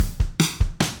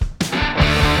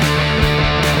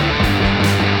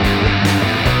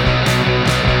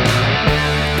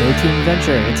Team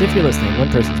Adventure. It's If You're Listening,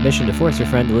 one person's mission to force your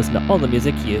friend to listen to all the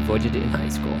music you avoided in high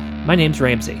school. My name's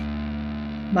Ramsey.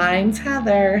 Mine's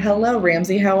Heather. Hello,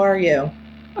 Ramsey. How are you?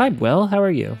 I'm well. How are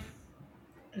you?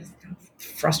 I'm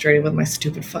frustrated with my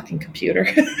stupid fucking computer.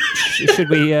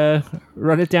 Should we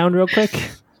run it down real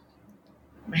quick?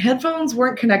 My headphones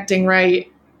weren't connecting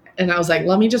right, and I was like,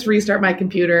 let me just restart my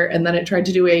computer, and then it tried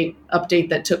to do a update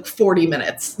that took 40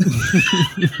 minutes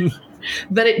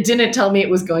that it didn't tell me it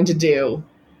was going to do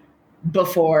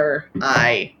before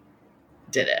I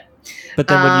did it. But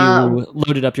then when you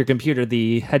loaded up your computer,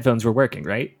 the headphones were working,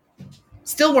 right?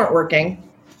 Still weren't working.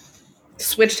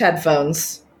 Switched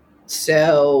headphones.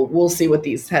 So we'll see what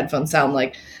these headphones sound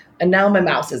like. And now my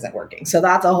mouse isn't working. So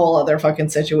that's a whole other fucking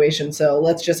situation. So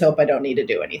let's just hope I don't need to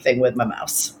do anything with my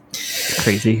mouse.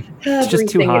 Crazy. It's just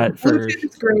too hot for... Bluetooth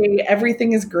is great.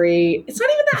 Everything is great. It's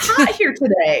not even that hot here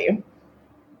today.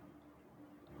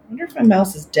 I wonder if my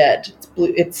mouse is dead.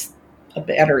 It's a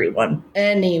battery one.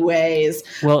 Anyways.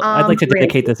 Well, I'd like to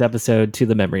dedicate this episode to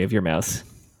the memory of your mouse.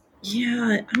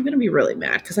 Yeah, I'm going to be really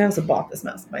mad because I also bought this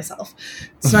mouse myself.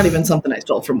 It's not even something I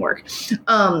stole from work.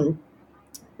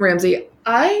 Ramsey,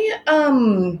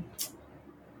 I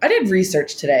did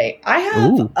research today. I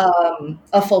have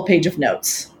a full page of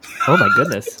notes. Oh my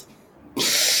goodness.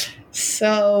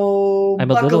 So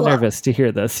I'm a little nervous to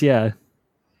hear this. Yeah.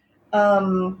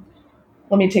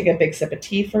 Let me take a big sip of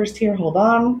tea first here. Hold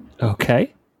on.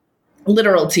 Okay.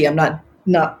 Literal tea. I'm not,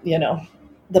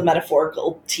 the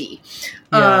metaphorical tea.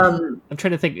 Yeah. I'm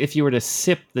trying to think if you were to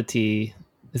sip the tea,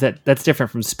 that's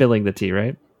different from spilling the tea,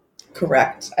 right?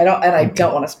 Correct. I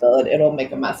don't want to spill it. It'll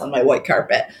make a mess on my white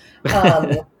carpet.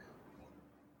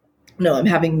 No, I'm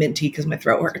having mint tea because my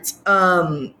throat hurts.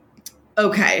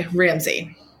 Okay,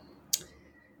 Ramsey.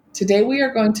 Today we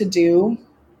are going to do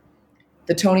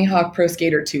the Tony Hawk Pro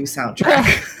Skater 2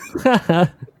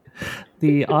 soundtrack.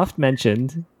 The oft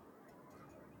mentioned.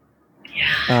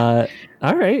 Yeah.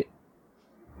 All right.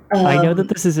 I know that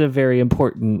this is a very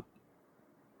important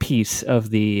piece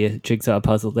of the jigsaw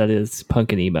puzzle that is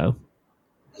punk and emo.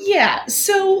 Yeah,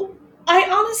 so I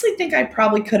honestly think I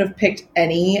probably could have picked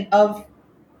any of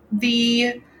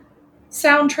the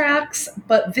soundtracks,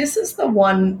 but this is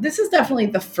definitely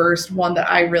the first one that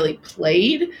I really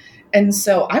played, and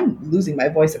so I'm losing my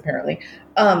voice apparently.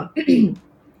 And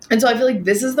so I feel like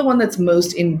this is the one that's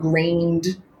most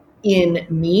ingrained in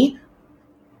me.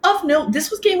 Of note,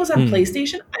 this game was on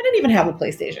PlayStation. I didn't even have a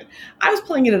PlayStation. I was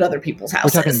playing it at other people's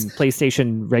houses. We're talking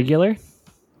PlayStation regular?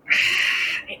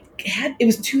 It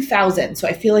was 2000, so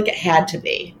I feel like it had to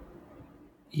be.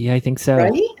 Yeah, I think so.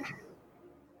 Right?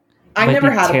 I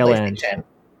never had a PlayStation.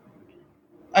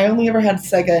 I only ever had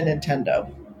Sega and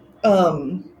Nintendo.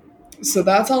 So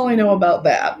that's all I know about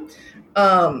that.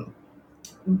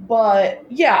 But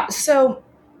yeah, so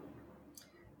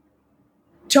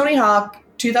Tony Hawk,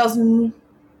 2000.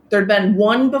 There'd been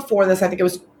one before this. I think it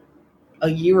was a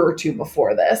year or two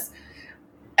before this.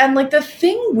 And like the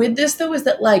thing with this though is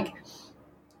that like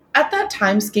at that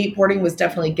time skateboarding was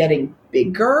definitely getting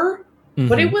bigger,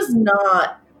 but it was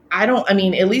not,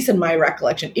 at least in my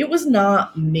recollection, it was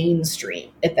not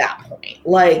mainstream at that point.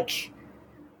 Like,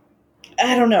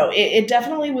 I don't know. It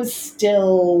definitely was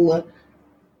still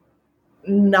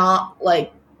not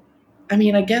like,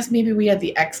 I guess maybe we had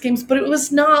the X Games, but it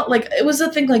was not like, it was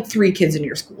a thing like 3 kids in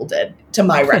your school did, to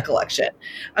my recollection.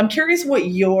 I'm curious what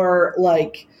your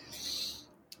like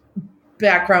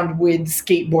background with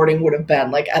skateboarding would have been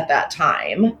like at that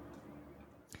time.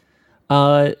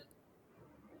 I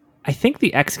think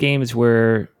the X Games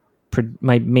were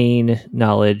my main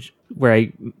knowledge, where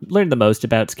I learned the most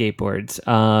about skateboards.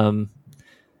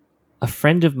 A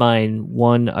friend of mine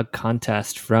won a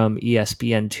contest from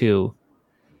ESPN2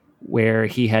 where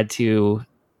he had to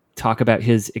talk about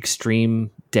his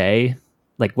extreme day.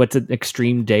 Like, what's an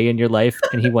extreme day in your life?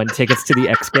 And he won tickets to the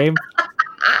X Game.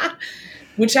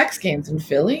 Which X Games, in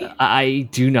Philly? I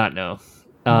do not know.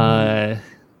 I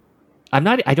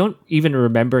don't even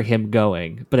remember him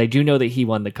going, but I do know that he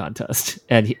won the contest.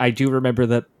 And I do remember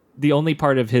that the only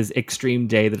part of his extreme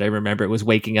day that I remember was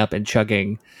waking up and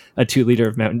chugging a 2-liter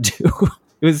of Mountain Dew.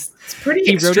 It's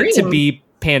pretty extreme. He wrote it to be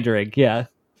pandering. Yeah.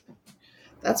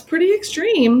 That's pretty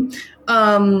extreme.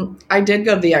 I did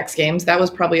go to the X Games. That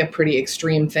was probably a pretty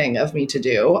extreme thing of me to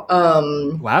do.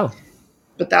 Wow.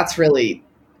 But that's really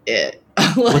it.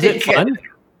 Was it fun?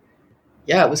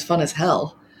 Yeah, it was fun as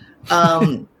hell.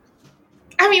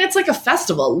 It's like a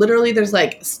festival. Literally, there's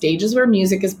like stages where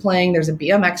music is playing. There's a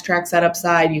BMX track set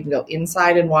upside. You can go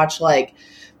inside and watch like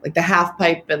the half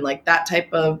pipe and like that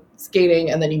type of skating.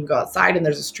 And then you can go outside and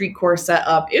there's a street course set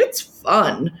up. It's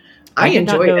fun. I did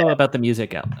not enjoyed know it. about the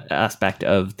music aspect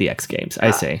of the X Games.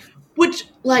 I see. Which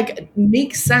like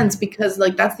makes sense because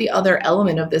like that's the other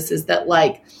element of this is that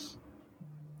like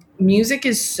music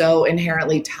is so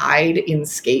inherently tied in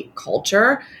skate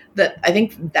culture that I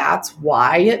think that's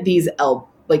why these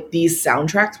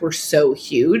soundtracks were so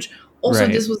huge. Also,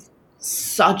 Right. this was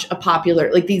such a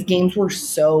popular, like these games were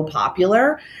so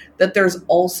popular that there's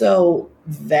also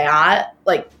that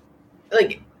like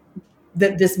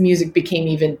that this music became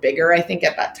even bigger, I think,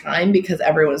 at that time because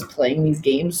everyone was playing these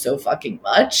games so fucking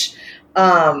much.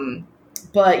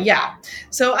 But yeah,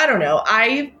 so I don't know.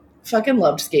 I fucking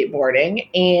loved skateboarding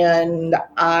and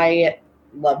I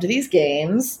loved these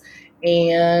games.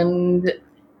 And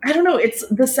I don't know,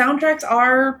 the soundtracks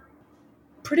are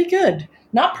pretty good.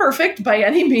 Not perfect by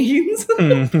any means, but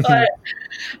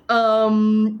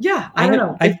yeah, I don't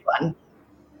know. It's fun.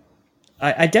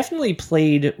 I definitely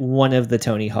played one of the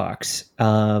Tony Hawks.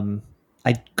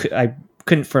 I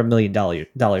couldn't for $1 million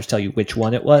tell you which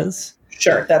one it was.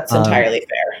 Sure, that's entirely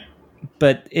fair.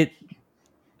 But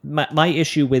my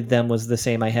issue with them was the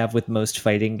same I have with most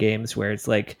fighting games, where it's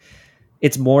like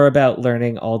it's more about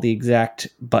learning all the exact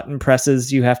button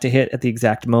presses you have to hit at the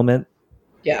exact moment.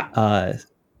 Yeah.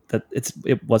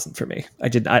 It wasn't for me. I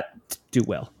did not do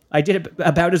well. I did it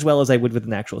about as well as I would with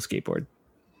an actual skateboard.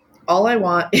 All I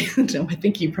want, no, I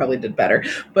think you probably did better,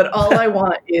 but all I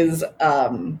want is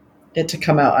it to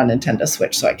come out on Nintendo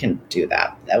Switch so I can do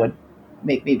that. That would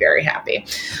make me very happy.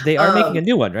 They are making a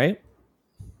new one, right?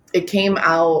 It came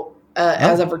out,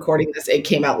 as of recording this, it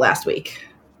came out last week.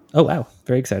 Oh, wow.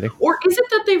 Very exciting. Or is it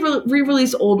that they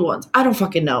re-released old ones? I don't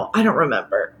fucking know. I don't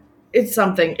remember. It's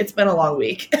something. It's been a long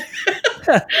week.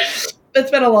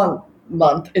 It's been a long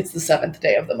month. It's the 7th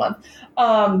day of the month.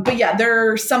 But yeah,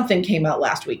 something came out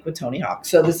last week with Tony Hawk.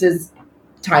 So this is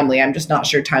timely. I'm just not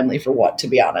sure timely for what, to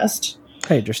be honest.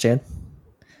 I understand.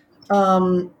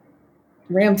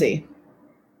 Ramsey.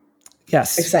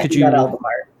 Yes. I sent you that album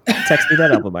art. Text me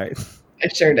that album art. I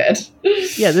sure did.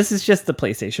 Yeah, this is just the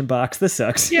PlayStation box. This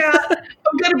sucks. Yeah,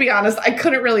 I'm going to be honest. I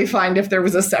couldn't really find if there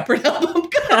was a separate album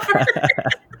cover.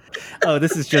 Oh,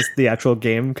 this is just the actual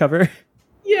game cover?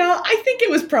 Yeah, I think it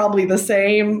was probably the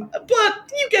same,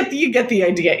 but you get the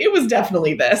idea. It was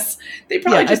definitely this. They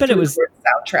probably just put a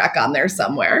soundtrack on there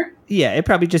somewhere. Yeah, it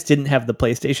probably just didn't have the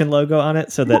PlayStation logo on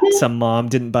it, so that some mom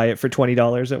didn't buy it for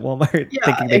 $20 at Walmart,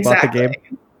 thinking they bought the game.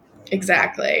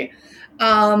 Exactly.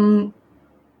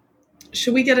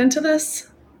 Should we get into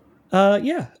this? Yeah.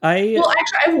 Well,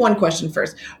 actually, I have one question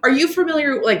first. Are you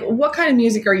familiar? Like, what kind of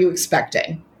music are you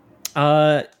expecting?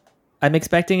 I'm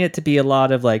expecting it to be a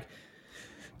lot of like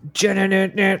to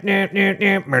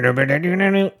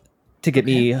get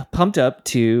me pumped up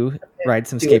to ride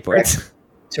some skateboards.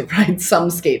 To ride some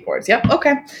skateboards. Yep.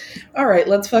 Okay. All right.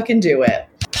 Let's fucking do it.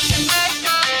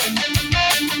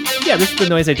 Yeah, this is the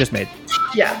noise I just made.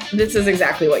 Yeah, this is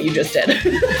exactly what you just did.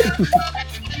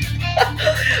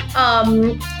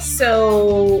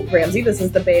 So Ramsey, this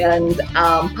is the band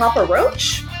Papa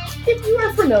Roach. If you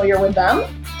are familiar with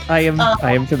them, I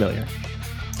am familiar.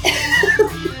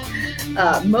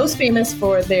 Most famous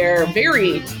for their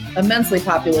very immensely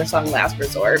popular song "Last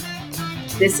Resort."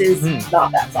 This is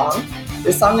not that song.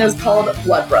 This song is called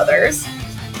 "Blood Brothers."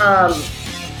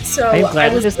 So I'm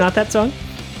glad it is not that song.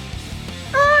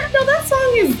 No, that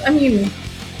song is. I mean,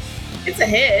 it's a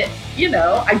hit. You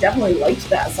know, I definitely liked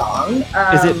that song.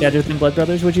 Is it better than Blood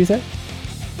Brothers, would you say?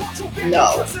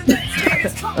 No.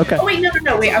 Okay. Oh, wait,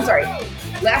 no. Wait, I'm sorry.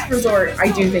 Last Resort, I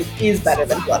do think, is better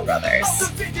than Blood Brothers.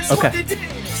 Okay.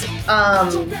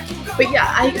 But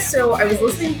yeah, I was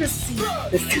listening to this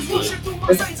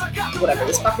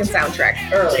fucking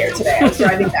soundtrack earlier today. I was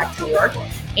driving back to New York,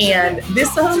 and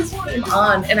this song came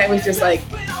on, and I was just like,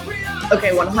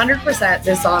 okay, 100%,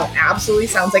 this song absolutely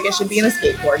sounds like it should be in a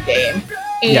skateboard game.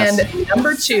 And yes.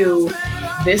 Number 2,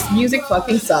 this music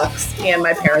fucking sucks, and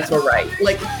my parents were right.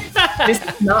 Like, this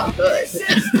is not good.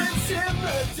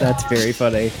 That's very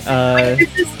funny. This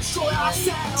is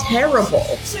terrible.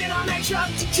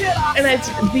 And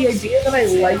the idea that I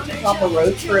liked Papa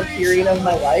Roach for a period of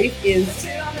my life is...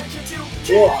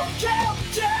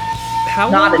 How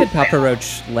long did Papa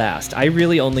Roach last? I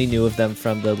really only knew of them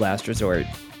from the Last Resort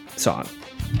song.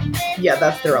 Yeah,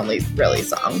 that's their only really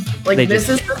song. Like, this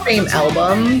is the same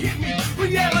album.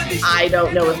 I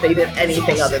don't know if they did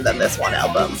anything other than this one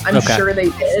album. I'm sure they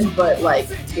did, but, like,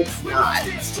 it's not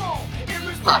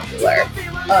popular.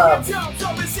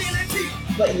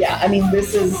 But yeah, I mean,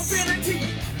 this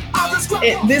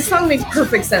song makes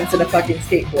perfect sense in a fucking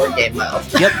skateboard game, though.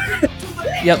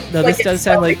 Yep. No, like, this does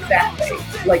sound like exactly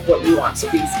like what you want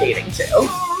to be skating to.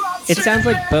 It sounds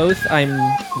like both I'm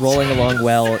rolling along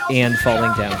well and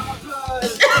falling down.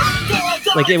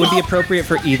 Like, it would be appropriate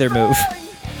for either move.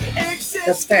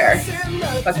 That's fair.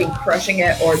 Fucking crushing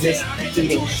it or just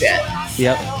eating shit.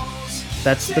 Yep.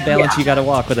 That's the balance you gotta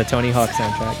walk with a Tony Hawk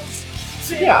soundtrack.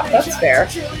 Yeah, that's fair.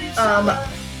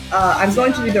 I'm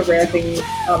going to do the rare thing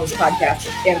on this podcast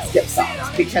and skip songs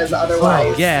because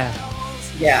otherwise... Oh, yeah.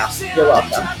 Yeah, you're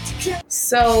welcome.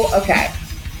 So, okay.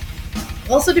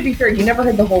 Also, to be fair, you never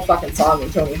heard the whole fucking song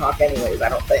in Tony Hawk anyways, I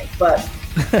don't think. But,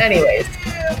 anyways.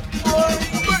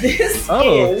 This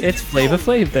is... it's Flava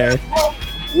Flav there.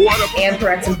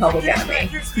 Anthrax and Public Enemy.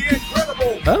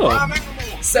 Oh.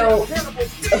 So,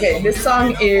 okay, this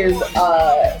song is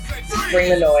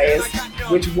Bring the Noise,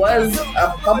 which was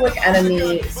a Public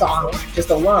Enemy song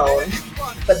just alone,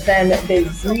 but then they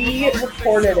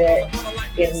re-recorded it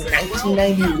in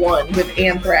 1991 with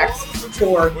Anthrax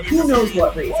for who knows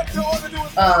what reason.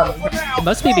 It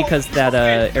must be because that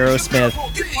Aerosmith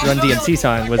Run DMC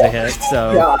song was a hit,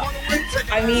 so... Yeah.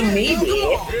 I mean,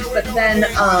 maybe, but then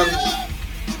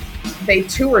they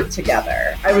toured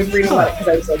together. I was reading about it because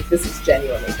I was like, this is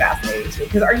genuinely fascinating to me.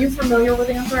 Because are you familiar with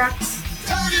Anthrax?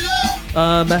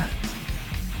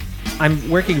 I'm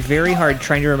working very hard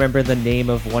trying to remember the name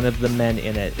of one of the men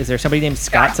in it. Is there somebody named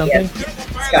Scott something?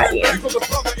 Scott Ian.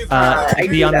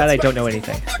 Beyond that, I don't know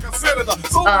anything.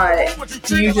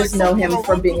 Do you just know him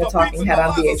from being a talking head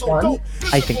on VH1?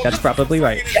 I think that's probably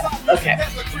right. Yeah, okay.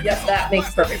 Yep, that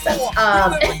makes perfect sense.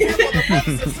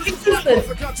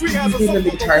 These are the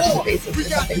guitars and basses or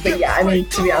something. But yeah, I mean,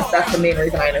 to be honest, that's the main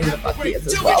reason I know who the fuck he is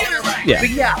as well. Yeah. But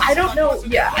yeah, I don't know.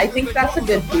 Yeah, I think that's a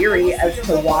good theory as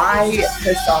to why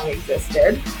this song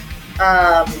existed.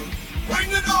 I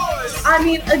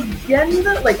mean, again,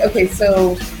 okay,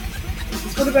 so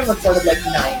this would have been recorded like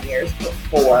 9 years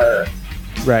before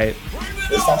right.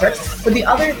 the soundtrack. But the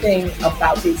other thing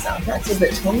about these soundtracks is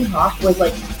that Tony Hawk was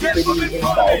like pretty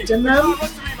involved in them.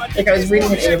 Like I was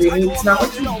reading an interview, and it's not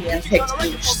like he handpicked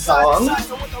each song,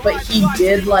 but he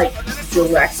did like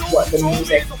direct what the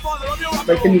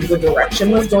musical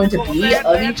direction was going to be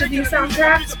of each of these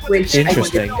soundtracks, which I think is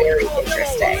very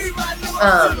interesting.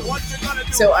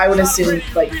 So I would assume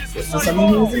like this is something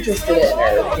he was interested in,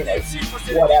 or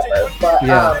whatever. But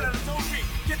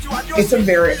it's a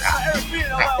very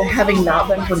having not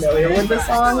been familiar with the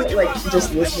song, like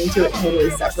just listening to it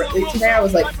totally separately today, I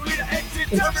was like,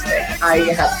 interesting.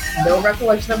 I have no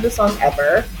recollection of the song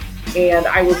ever, and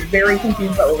I was very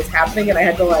confused about what was happening, and I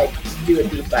had to like do a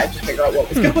deep dive to figure out what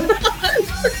was going on.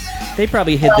 They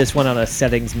probably hid this one on a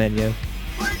settings menu.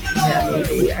 Yeah,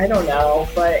 maybe. I don't know,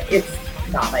 but it's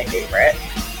not my favorite.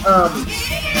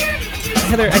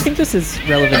 Heather, I think this is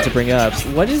relevant to bring up.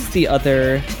 What is the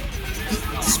other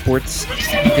sports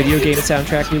video game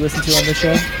soundtrack we listen to on the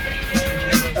show?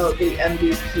 Oh, the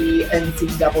MVP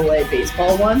NCAA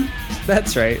baseball one?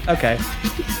 That's right. Okay.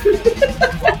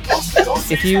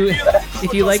 If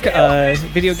you like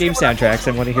video game soundtracks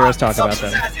and want to hear us talk about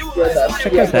them,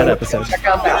 check out that episode. Check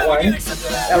out that one.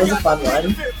 That was a fun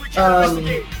one.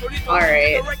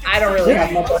 Alright. I don't really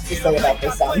have much else to say about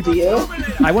this song, do you?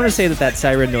 I want to say that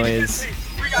siren noise,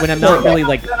 when I'm not really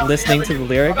like listening to the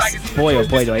lyrics, boy oh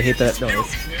boy do I hate that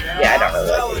noise. Yeah, I don't really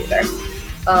like it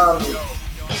either.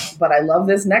 But I love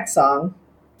this next song.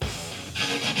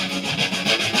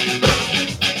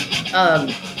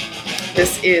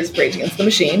 This is Rage Against the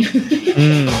Machine.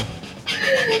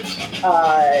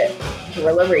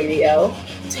 Guerrilla Radio.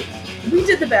 We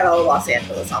did the Battle of Los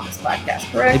Angeles on this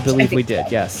podcast, correct? I believe we did,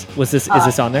 yes. Is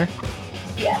this on there?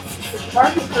 Yes.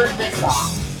 Mark has heard this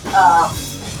song.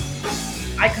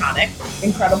 Iconic,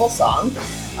 incredible song.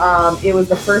 It was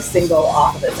the first single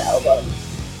off of this album,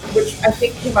 which I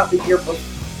think came out the year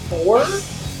before.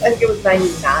 I think it was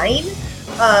 99.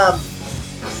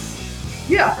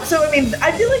 Yeah, so I mean,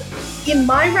 I feel like in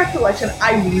my recollection,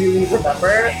 I really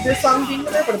remember this song being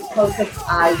there, but it's probably because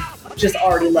I just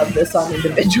already love this song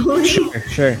individually.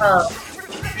 Sure. But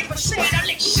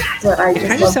it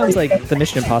kind of sounds like the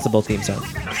Mission Impossible theme song.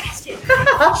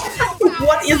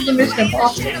 What is the Mission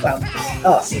Impossible song?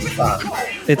 Theme song.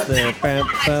 It's the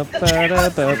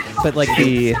but like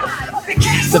the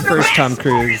first Tom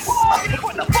Cruise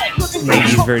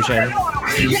 90s version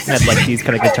had like these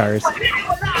kind of guitars.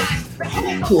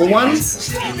 Cool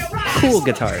ones? Cool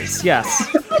guitars, yes.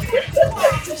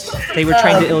 They were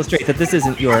trying to illustrate that this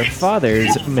isn't your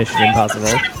father's Mission Impossible.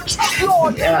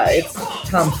 Yeah, it's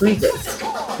Tom Cruise's.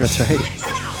 That's right.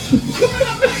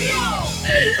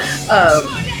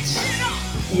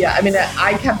 Yeah, I mean,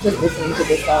 I kept just listening to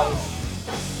this song,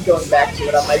 going back to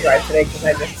it on my drive today because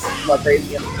I just love Rage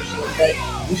Against the Machine. But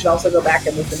you should also go back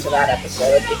and listen to that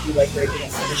episode if you like Rage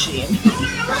Against the Machine.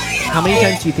 How many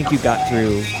times do you think you got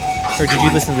through Or did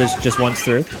you listen to this just once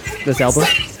through this album?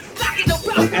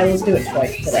 I listened to it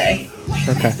twice today.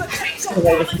 Okay. Because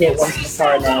I listened to it once in the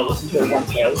car and then I listened to it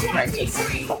once while I was trying to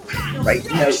write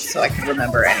notes so I could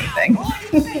remember anything.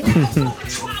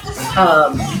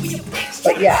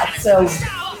 But yeah, so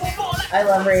I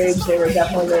love Rage. They were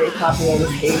definitely very popular with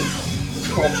skate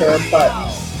culture, but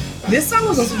this song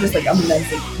was also just like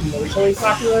immensely commercially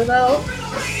popular though.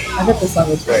 I bet the song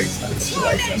was very expensive to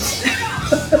license.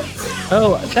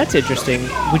 Oh, that's interesting.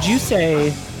 Would you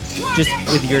say, just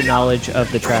with your knowledge of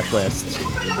the track list,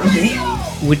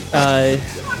 would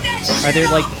are there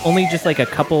like only just like a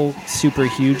couple super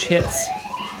huge hits,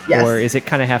 Yes. or is it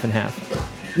kind of half and half?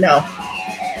 No.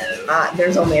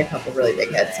 There's only a couple really big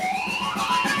hits.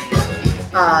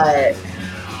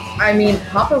 I mean,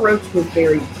 Papa Roach was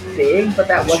very big, but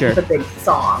that wasn't Sure. the big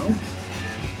song.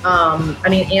 I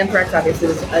mean, Anthrax obviously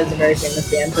is a very famous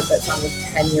band, but that song was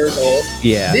 10 years old.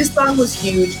 Yeah. This song was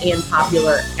huge and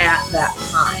popular at that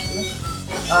time.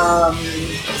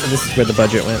 So this is where the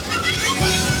budget went.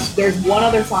 There's one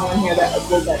other song in here that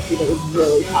was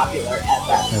really popular at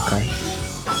that time. Okay.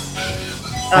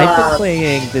 I've been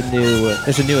playing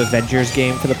there's a new Avengers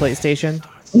game for the PlayStation,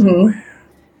 Mm-hmm.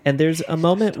 and there's a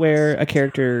moment where a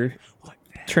character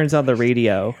turns on the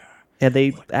radio, and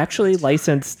they actually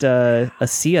licensed a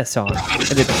Sia song, and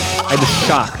I was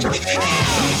shocked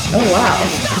Oh, wow.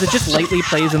 because it just lightly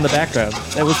plays in the background.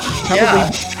 That was probably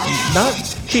not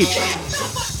cheap.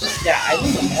 Yeah, I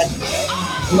wouldn't imagine so.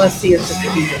 Unless he is just a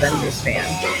huge Avengers fan.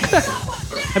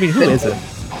 I mean, who isn't?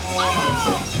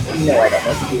 No, I don't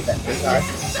know who the Avengers are.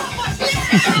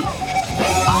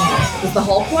 Is the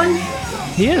Hulk one?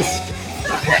 He is.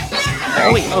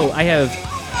 Oh wait, I have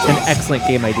an excellent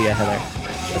game idea, Heather.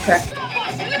 Okay.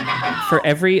 For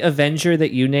every Avenger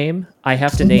that you name, I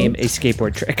have to name a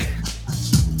skateboard trick.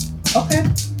 Okay.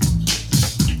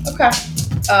 Okay.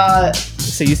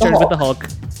 So you started with the Hulk.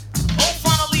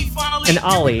 An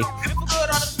Ollie.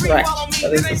 Correct.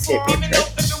 That is the skateboard trick.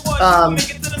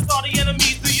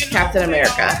 Captain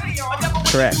America.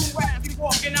 Correct.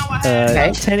 Okay.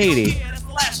 1080. I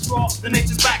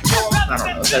don't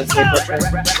know. Is that a skateboard trick?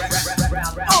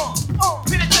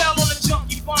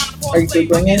 Are you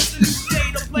Googling it?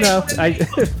 No,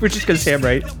 we're just gonna say I'm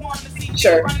right.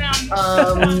 Sure.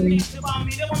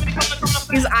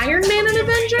 Is Iron Man an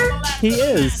Avenger? He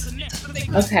is.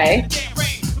 Okay.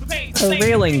 A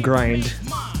railing grind.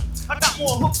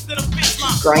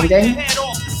 Grinding?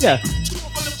 Yeah.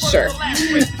 Sure.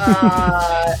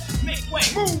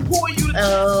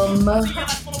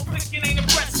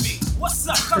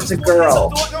 There's a girl.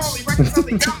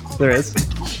 There is.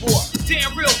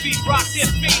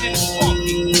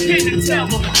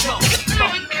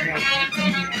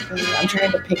 I'm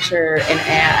trying to picture an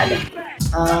ad.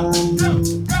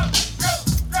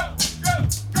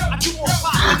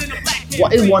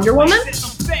 What is Wonder Woman?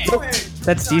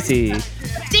 That's DC.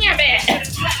 Damn it!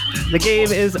 The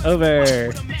game is over.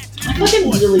 I fucking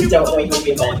really don't know who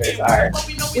the Avengers are.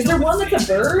 Is there one that's a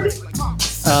bird?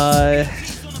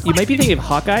 You might be thinking of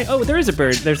Hawkeye. Oh, there is a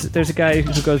bird. There's a guy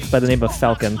who goes by the name of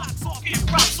Falcon.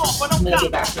 Maybe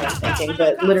that's what I'm thinking,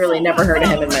 but literally never heard of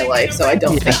him in my life, so I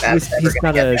don't think that's ever he's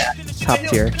gonna not get a top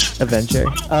tier Avenger.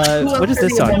 Who else What is are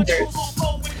this the song? Avengers?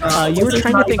 You were this is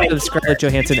trying to Naughty think by of Scarlett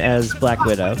Johansson as Black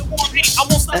Widow.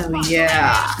 Oh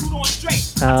yeah.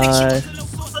 I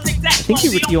think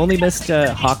you only missed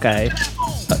Hawkeye,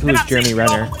 who was Jeremy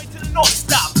Renner. That's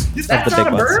the not big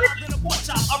a bird?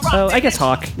 Oh, I guess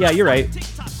Hawk. Yeah, you're right.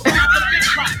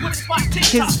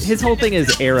 His whole thing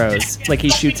is arrows. Like he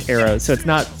shoots arrows, so it's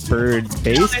not bird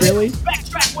based really.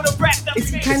 Is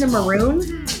he kind of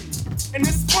maroon?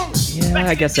 Yeah,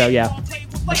 I guess so. Yeah.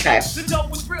 Okay.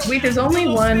 Wait, there's only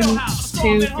 1,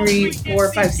 2, 3,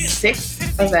 4, 5,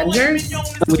 6 Avengers?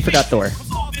 We forgot Thor.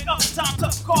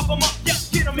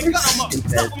 You're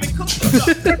stupid. I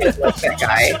didn't like that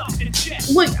guy.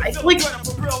 Look,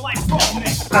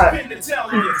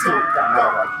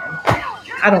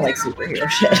 I don't like superhero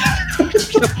shit.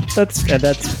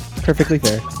 That's perfectly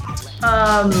fair.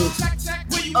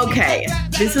 Okay.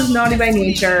 This is Naughty by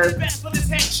Nature.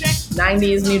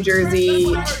 90s New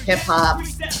Jersey hip hop.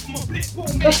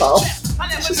 That's all.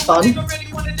 It's just fun.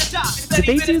 Did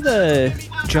they do the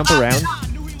jump around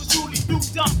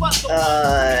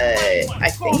I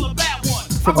think.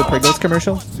 from the Pringles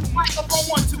commercial?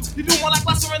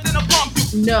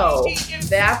 No,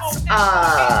 that's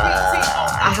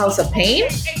A House of Pain,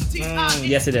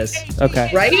 Yes, it is. Okay.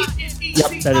 right?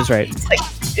 Yep, that is right. It's like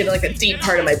in like a deep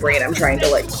part of my brain I'm trying to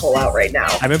like pull out right now.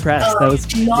 I'm impressed. That was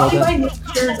well Naughty by done.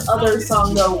 Nature's other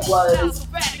song though was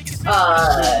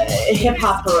Hip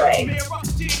Hop Hooray.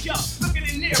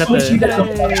 Is that Which you the guys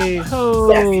don't hey, know.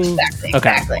 ho? Yes,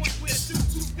 exactly.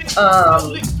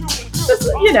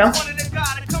 You know,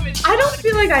 I don't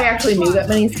feel like I actually knew that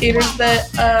many skaters that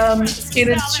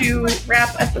skated to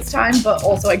rap at this time, but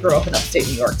also I grew up in upstate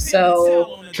New York,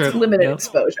 so True. limited Yep.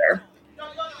 exposure.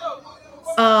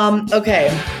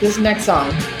 Okay, this next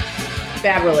song,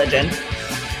 Bad Religion.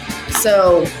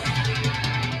 So,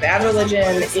 Bad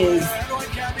Religion is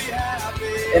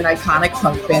an iconic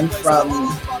punk band from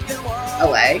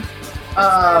LA.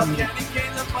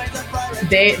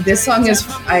 This song is,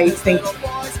 I think,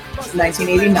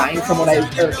 1989 from what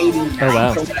or 89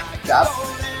 wow. from what I picked up.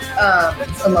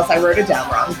 Unless I wrote it down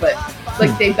wrong, but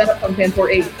like they've been a punk band for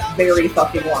a very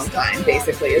fucking long time,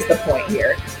 basically, is the point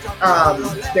here.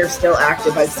 They're still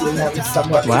active. I've seen them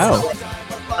somewhat recently.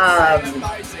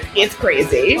 It's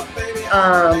crazy.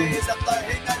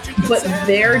 But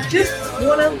they're just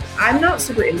I'm not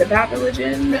super into Bad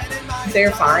Religion.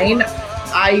 They're fine.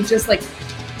 I just like,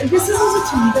 this is also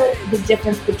to me the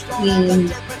difference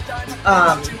between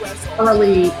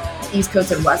early East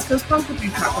Coast and West Coast punk, which we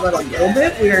talked about a little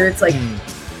bit, where it's like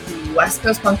West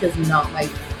Coast punk is not my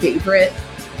favorite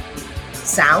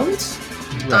sound.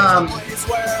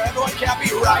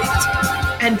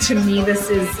 And to me, this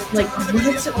is like,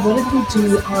 what did we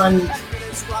do on?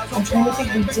 I'm trying to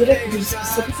think. We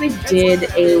specifically did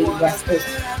a West Coast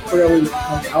early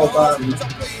punk album.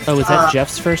 Oh, was that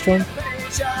Jeff's first one?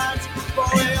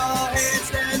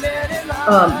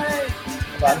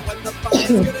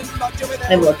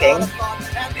 I'm looking.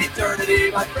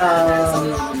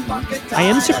 I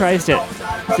am surprised at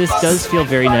this. Does feel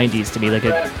very 90s to me. Like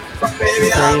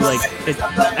very like it.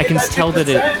 I can tell that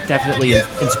it definitely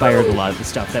inspired a lot of the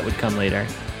stuff that would come later.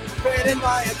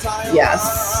 Yes.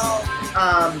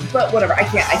 But whatever. I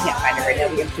can't find it right now.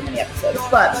 We have too many episodes.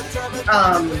 But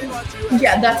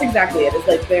yeah, that's exactly it. It's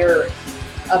like they're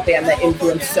a band that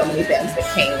influenced so many bands that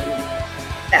came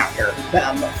after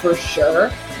them for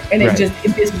sure. And it just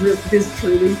this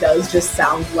truly does just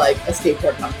sound like a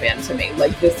skateboard punk band to me.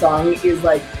 Like, this song is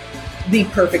like the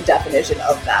perfect definition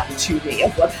of that to me,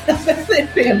 of what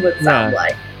that band would sound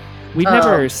like. We've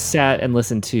never sat and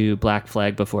listened to Black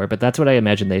Flag before, but that's what I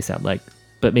imagine they sound like,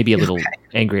 but maybe a little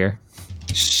angrier.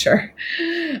 Sure.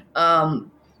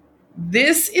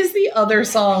 This is the other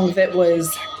song that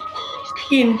was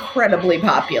incredibly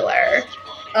popular.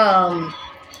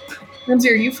 Ramsey,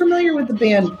 are you familiar with the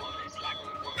band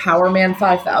Power Man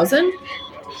 5000?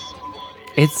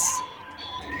 It's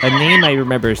a name I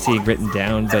remember seeing written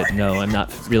down, but no, I'm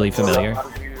not really familiar.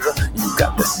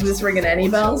 Is this ringing any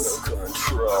bells?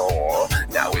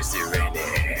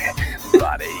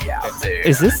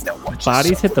 Is this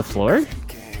Bodies Hit the Floor?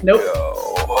 Nope.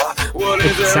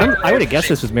 I would have guessed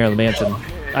this was Marilyn Manson.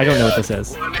 I don't know what this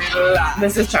is.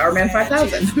 This is Power Man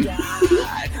 5000.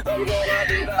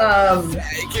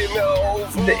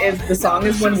 The song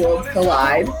is When Worlds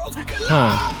Collide.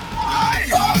 Huh.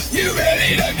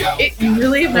 You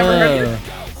really have never heard it?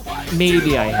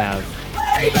 Maybe I have.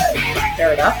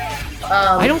 Fair enough.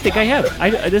 I don't think I have.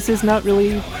 This is not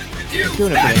really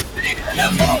doing it for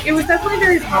me. It was definitely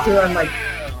very popular on like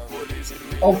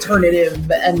alternative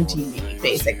MTV,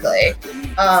 basically.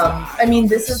 I mean,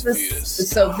 so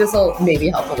this will maybe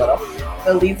help a little.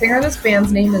 The lead singer of this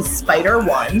band's name is Spider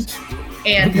One,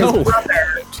 and his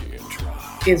brother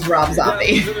is Rob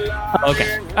Zombie.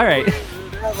 Okay, all right.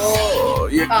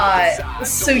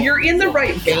 So you're in the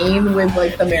right vein with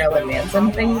like the Marilyn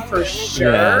Manson thing for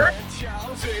sure. Yeah.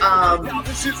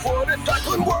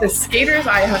 The skaters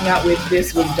I hung out with,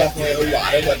 this was definitely a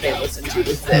lot of what they listened to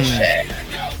was this shit.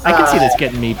 I can see this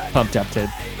getting me pumped up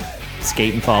to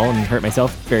skate and fall and hurt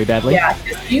myself very badly. Yeah,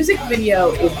 this music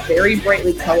video is very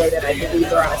brightly colored, and I believe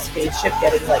they're on a spaceship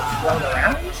getting like thrown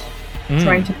around,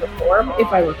 trying to perform, if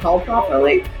I recall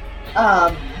properly.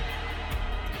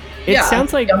 It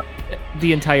sounds like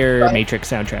the entire Matrix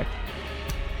soundtrack.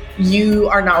 You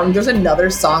are not wrong. There's another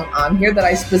song on here that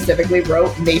I specifically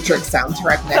wrote Matrix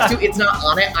soundtrack next to. It's not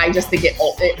on it. I just think it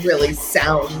really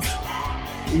sounds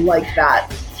like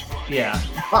that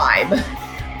vibe.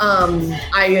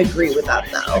 I agree with that,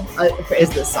 though. Is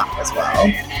this song as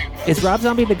well? Is Rob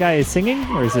Zombie the guy singing,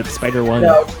 or is it Spider One?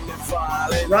 No.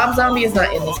 Rob Zombie is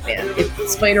not in this band.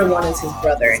 Spider One is his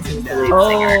brother, and he's the lead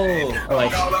singer. Oh, I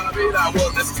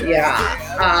see.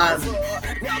 Yeah.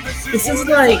 This is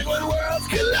like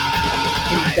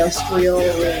industrial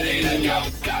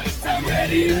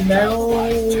metal.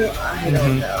 I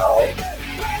don't know.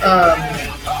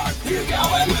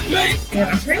 And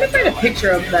I'm trying to find a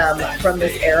picture of them from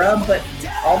this era, but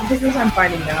all the pictures I'm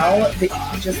finding now, it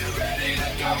just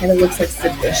kind of looks like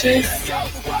seditious.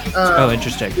 Oh,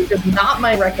 interesting. Which is not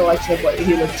my recollection of what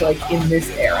he looked like in this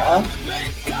era.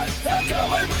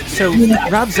 So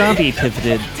Rob Zombie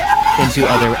pivoted into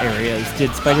other areas.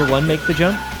 Did Spider-1 make the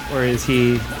jump? Or is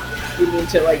he... You mean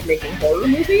to, like, making horror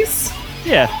movies?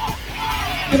 Yeah.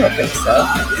 I don't think so.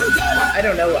 I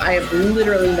don't know. I have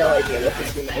literally no idea what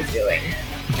this human is doing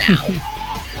now.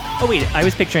 Oh, wait. I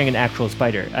was picturing an actual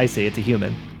spider. I see. It's a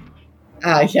human.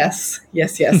 Yes.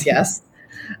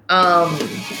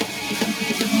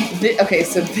 Okay,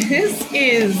 so this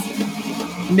is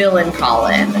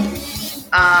Millencolin,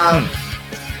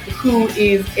 who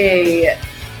is a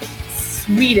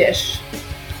Swedish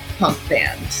punk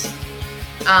band.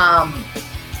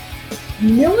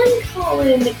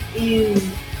 Millencolin is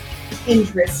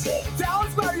interesting.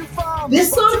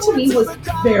 This song to me was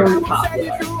very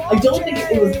popular. I don't think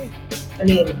it was,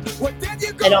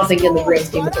 I don't think in the grand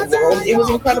scheme of the world it was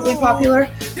incredibly popular.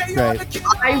 Right.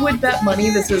 I would bet money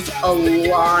this is a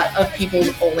lot of people's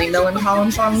only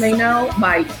Millencolin song they know,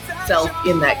 myself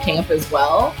in that camp as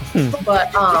well.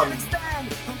 But,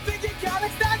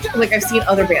 like, I've seen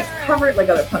other bands cover it, like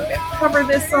other punk bands cover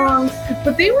this song,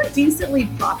 but they were decently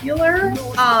popular.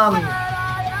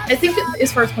 I think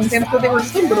as far as punk bands go, they were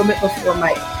just a little bit before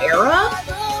my era.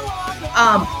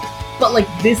 But, like,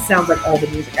 this sounds like all the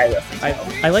music I listen to.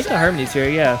 I like the harmonies here,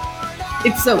 yeah.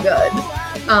 It's so good.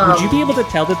 Would you be able to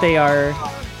tell that they are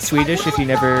Swedish if you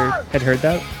never had heard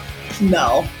that?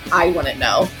 No, I wouldn't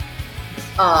know.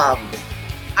 I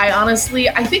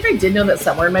think I did know that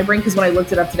somewhere in my brain, because when I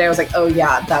looked it up today, I was like, oh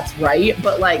yeah, that's right.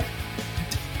 But, like,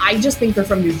 I just think they're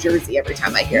from New Jersey every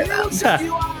time I hear them.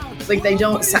 Like, they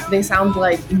sound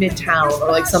like Midtown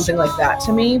or like something like that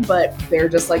to me, but they're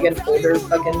just like an older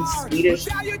fucking Swedish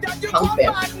punk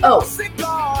band. Oh,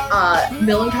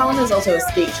 Millencolin is also a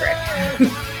skate trick.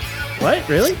 What?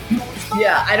 Really?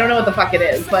 Yeah, I don't know what the fuck it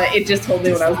is, but it just told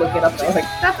me when I was looking it up, and I was like,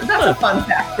 that's a fun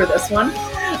fact for this one.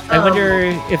 I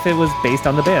wonder if it was based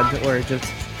on the band or just...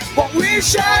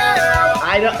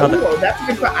 I don't that's a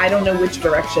good question. I don't know which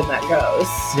direction that goes.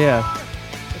 Yeah.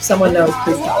 If someone knows,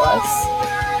 please tell us.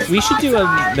 We should do a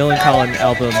Millencolin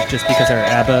album just because our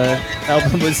ABBA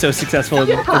album was so successful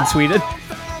in Sweden.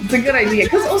 It's a good idea.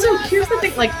 Because also, here's the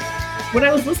thing, like, when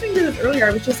I was listening to this earlier,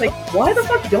 I was just like, why the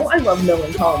fuck don't I love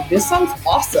Millencolin? This song's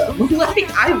awesome. Like,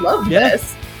 I love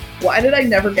this. Why did I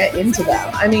never get into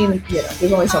them? I mean,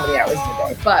 there's only so many hours in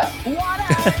a day, but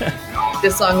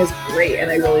this song is great, and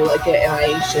I really like it, and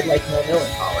I should like more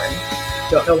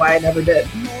Millencolin. Don't know why I never did.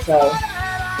 So,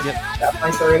 that's my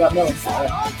story about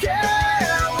Millencolin.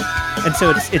 And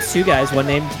so it's two guys, one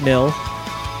named Mill.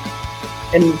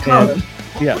 And Colin.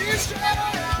 Yeah.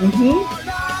 Mm-hmm.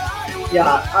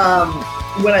 Yeah,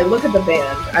 when I look at the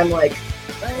band, I'm like,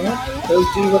 those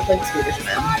do look like Swedish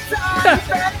men.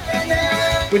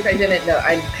 Which I didn't know.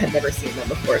 I had never seen them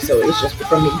before, so it was just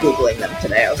from me Googling them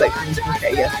today. I was like,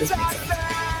 okay, yes, this makes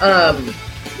sense.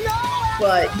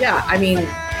 But yeah, I mean,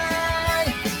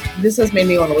 this has made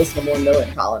me want to listen to more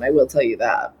Millencolin, I will tell you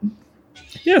that.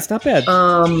 Yeah, it's not bad.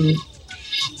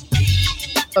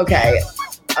 Okay.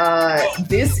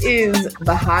 This is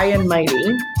The High and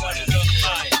Mighty.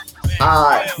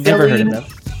 Never heard of them.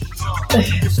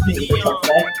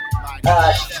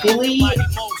 Philly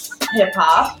hip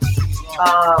hop.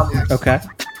 Okay.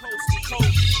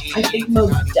 I think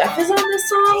Mos Def is on this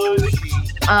song.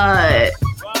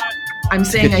 I'm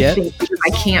saying I think because I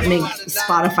can't make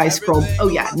Spotify scroll. Oh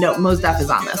yeah, no, Mos Def is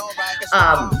on this.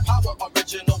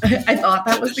 I thought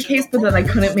that was the case, but then I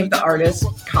couldn't make the artist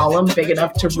column big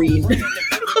enough to read the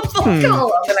full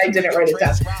column, and I didn't write it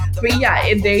down. But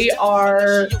yeah, they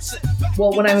are.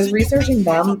 Well, when I was researching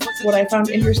them, what I found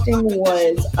interesting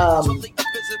was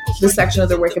the section of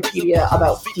their Wikipedia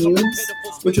about feuds,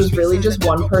 which was really just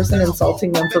one person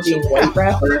insulting them for being white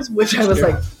rappers, which I was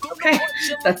like, okay,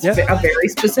 that's a very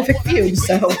specific feud,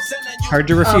 so... Hard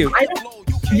to refute.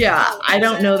 I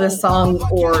don't know this song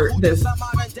or this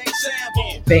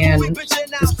band,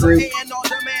 this group,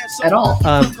 at all.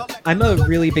 I'm a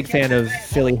really big fan of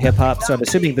Philly hip-hop, so I'm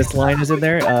assuming this line is in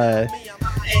there. I'm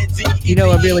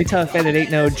really tough and it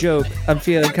ain't no joke. I'm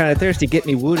feeling kind of thirsty. Get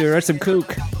me wooder or some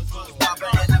kook.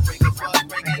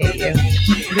 I hate you.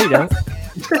 No, you don't.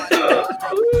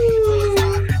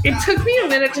 It took me a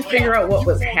minute to figure out what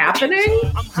was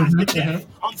happening.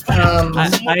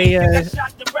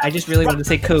 I just really wanted to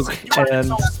say kook,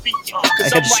 and I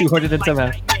had to shoehorn it in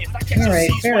somehow. All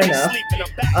right, fair enough.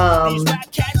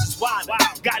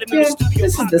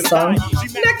 This is the song.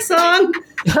 Next song.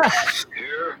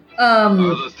 Here are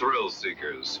the Thrill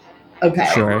Seekers. Okay.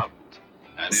 Sure.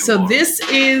 So this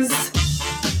is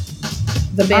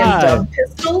the band Dub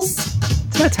Pistols.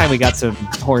 It's about time we got some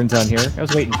horns on here. I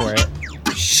was waiting for it.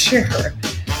 Sure.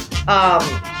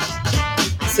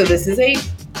 So this is a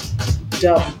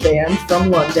dub band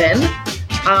from London.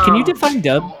 Can you define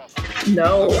dub?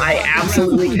 No, I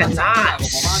absolutely cannot.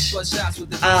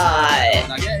 I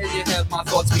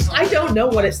don't know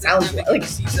what it sounds like.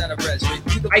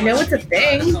 I know it's a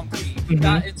thing.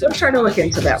 Mm-hmm. I'm trying to look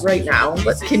into that right now.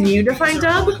 But can you define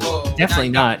dub? Definitely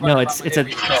not. No, it's a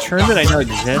term that I know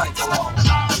exists.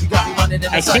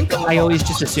 I think I always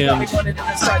just assumed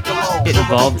it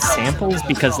involved samples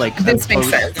because, like, this makes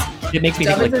sense. It makes me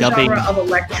Dub think like is a dubbing. genre of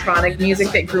electronic music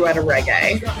that grew out of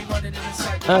reggae.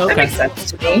 Oh, That okay. makes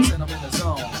sense to me.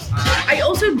 I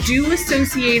also do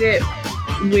associate it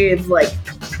with like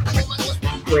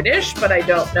British, but I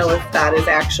don't know if that is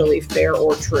actually fair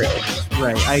or true.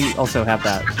 Right. I also have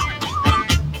that.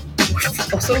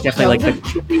 Also, Definitely that like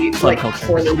was a really, like culture.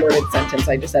 poorly worded sentence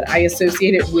I just said. I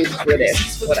associate it with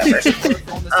British, whatever.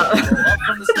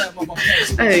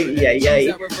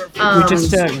 Yeah. We're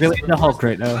just really in the Hulk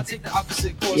right now.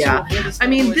 Yeah. I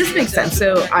mean, this makes sense.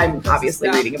 So I'm obviously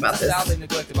reading about this.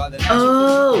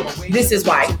 Oh, this is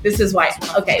why.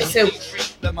 Okay, so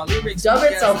dub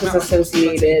itself is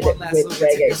associated with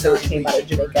reggae, so it came out of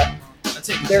Jamaica.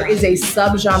 There is a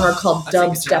subgenre called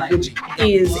dubstep, which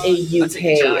is a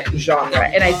UK genre,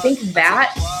 and I think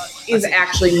that is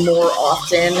actually more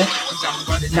often,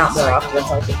 not more often, it's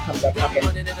like it comes up fucking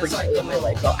frequently in my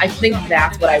life. So I think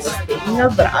that's what I was thinking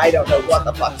of, but I don't know what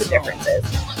the fuck the difference is.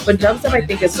 But dubstep, I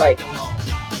think, is like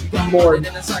more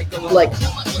like,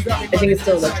 I think it's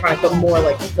still electronic, but more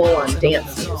like full on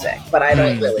dance music. But I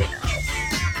don't really know.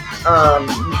 Are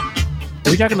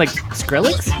we talking like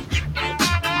Skrillex?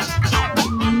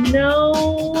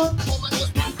 No,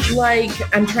 like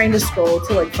I'm trying to scroll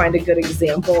to like find a good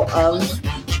example of,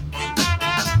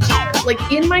 like,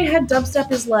 in my head dubstep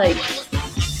is like,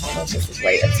 oh, this is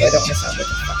right, so I don't want to sound like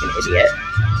a fucking idiot.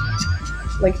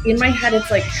 Like in my head it's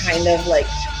like kind of like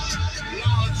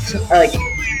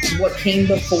what came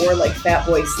before like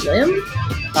Fatboy Slim.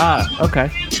 Ah,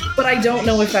 okay. But I don't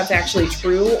know if that's actually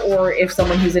true, or if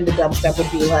someone who's into dubstep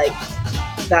would be like,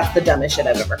 that's the dumbest shit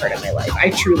I've ever heard in my life.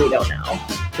 I truly don't know.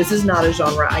 This is not a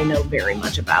genre I know very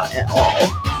much about at all.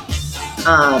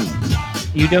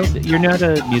 You're not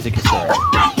a music historian.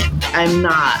 I'm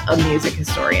not a music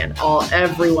historian.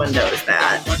 Everyone knows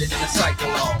that.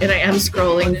 And I am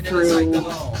scrolling through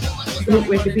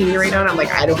Wikipedia right now, and I'm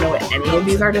like, I don't know what any of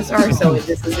these artists are, so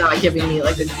this is not giving me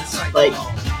like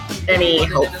any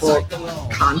helpful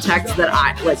context that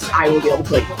I will be able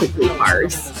to like quickly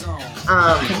parse.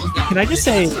 Can I just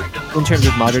say, in terms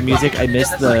of modern music, I miss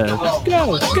the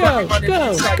go.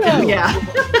 Yeah.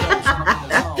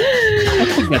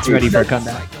 I think that's ready for a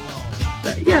comeback.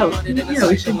 Yeah,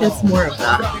 we should get some more of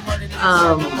that.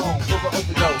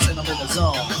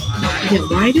 Again,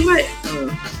 why do I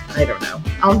don't know.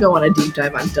 I'll go on a deep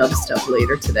dive on dub stuff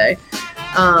later today.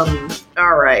 All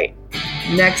right.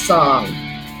 Next song.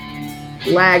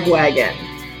 Lagwagon.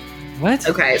 What?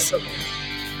 Okay, so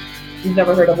you've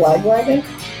never heard of Lagwagon?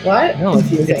 What? No,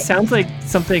 Confusing. it sounds like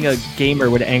something a gamer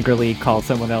would angrily call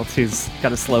someone else who's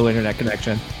got a slow internet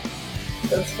connection.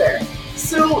 That's fair.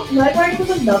 So Lagwagon was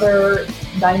another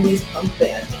 90s punk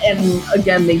band, and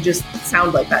again, they just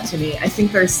sound like that to me. I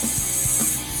think they're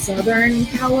Southern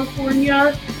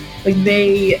California. Like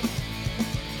they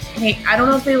came, I don't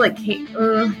know if they like came,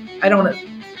 I don't know.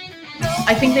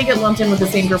 I think they get lumped in with the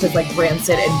same group as like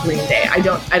Rancid and Green Day. I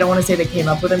don't want to say they came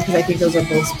up with them because I think those are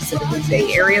both specifically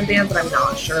Bay Area bands, and I'm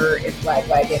not sure if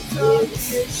Lagwagon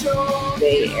is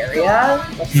Bay Area.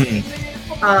 Let's see.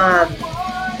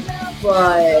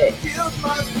 But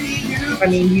I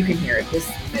mean, you can hear it. This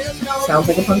sounds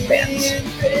like a punk band.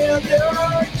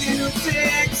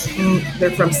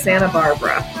 They're from Santa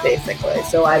Barbara, basically.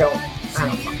 So I don't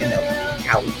fucking know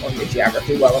California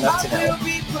geography well enough to know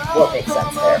what makes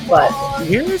sense there. But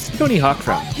Where's Tony Hawk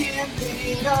from?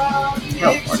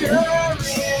 California.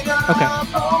 Okay.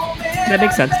 That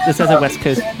makes sense. This has a West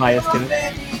Coast bias to it.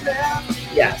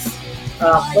 Yes.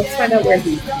 Let's find out where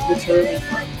he literally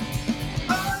from.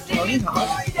 Tony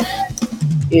Hawk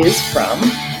is from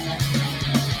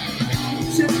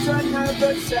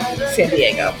San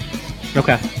Diego.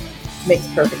 Okay. Makes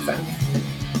perfect sense.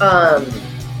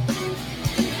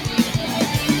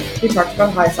 We talked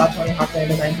about how I saw Tony Hawk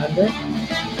Land in 900.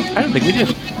 I don't think we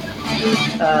did.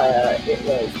 It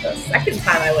was the second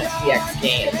time I went to the X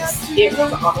Games. It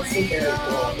was honestly very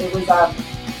cool. It was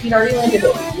he'd already landed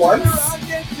it once,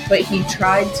 but he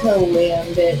tried to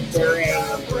land it during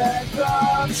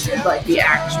like the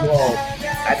actual,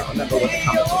 I don't remember what the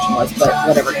competition was, but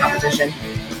whatever competition,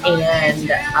 and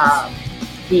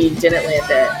he didn't land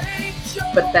it.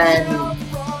 But then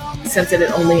since it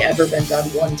had only ever been done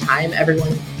one time,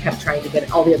 everyone kept trying to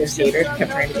get all the other skaters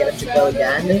kept trying to get him to go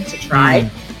again to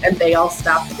try, and they all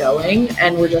stopped going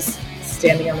and were just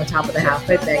standing on the top of the half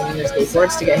pipe banging their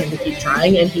skateboards to get him to keep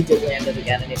trying, and he did land it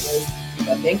again, and it was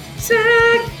fucking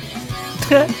sick.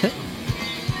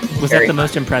 Was that the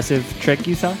most impressive trick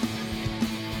you saw?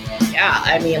 Yeah,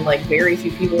 I mean, like, very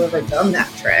few people have ever done that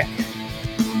trick.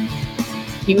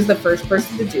 He was the first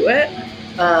person to do it.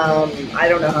 I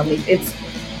don't know how many.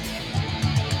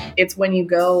 It's when you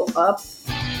go up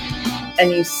and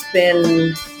you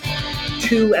spin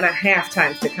 2.5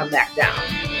 times to come back down.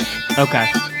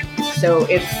 Okay. So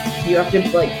you have to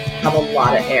like have a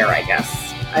lot of air, I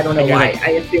guess. I don't know why.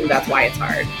 I assume that's why it's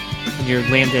hard. And you're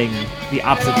landing the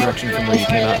opposite direction from where you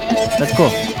came up. That's cool.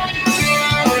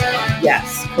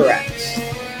 Yes, correct.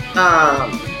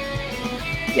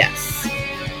 Yes.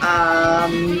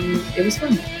 It was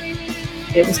fun.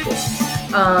 It was cool.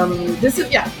 This is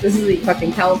the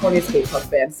fucking California skate punk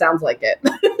band. Sounds like it.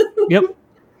 Yep.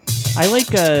 I like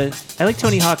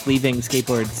Tony Hawk leaving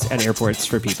skateboards at airports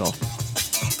for people.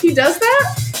 He does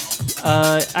that?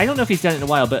 I don't know if he's done it in a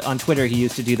while, but on Twitter he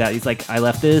used to do that. He's like, I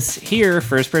left this here.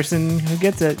 First person who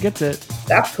gets it.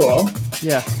 That's cool.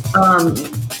 Yeah.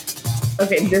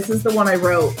 Okay, this is the one I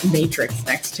wrote Matrix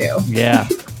next to. Yeah.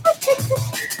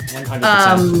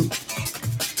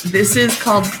 100%. This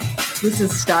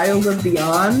is Styles of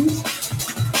Beyond.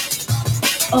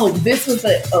 This was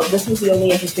the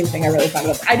only interesting thing I really found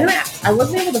about. I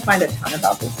wasn't able to find a ton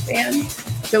about this band.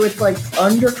 So it's like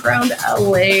underground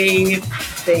LA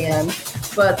band.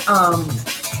 But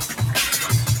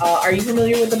are you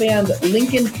familiar with the band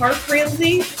Linkin Park,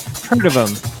 Ramsey? Heard of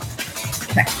them.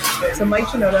 Okay. So Mike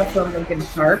Shinoda from Linkin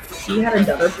Park, he had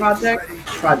another project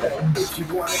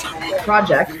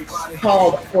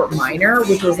called Fort Minor,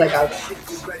 which was like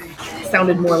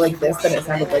sounded more like this than it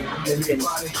sounded like Linkin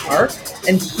Park.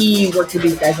 And he worked with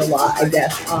these guys a lot, I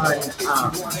guess, on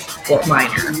Fort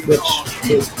Minor, which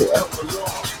is cool.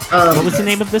 What was the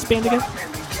name of this band again?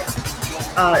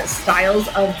 Styles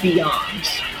of Beyond.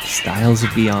 Styles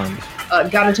of Beyond.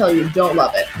 Gotta tell you, don't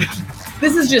love it.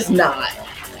 This is just not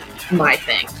my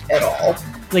thing at all.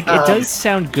 Like, it does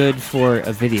sound good for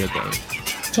a video game.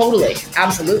 Totally.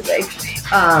 Absolutely.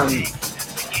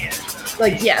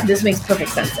 This makes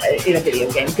perfect sense in a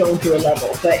video game, going through a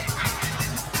level, but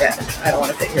yeah, I don't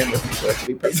want to sit here and listen to it, to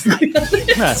be perfectly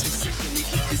honest.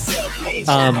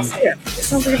 It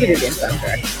sounds like a video game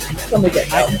soundtrack. Something good.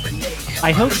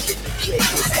 I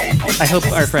hope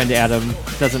our friend Adam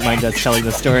doesn't mind us telling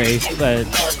the story, but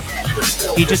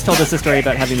he just told us a story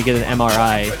about having to get an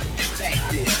MRI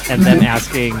and them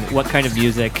asking what kind of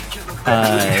music do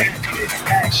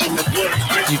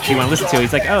you want to listen to?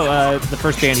 He's like, the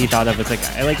first band he thought of was like,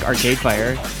 I like Arcade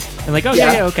Fire. And like,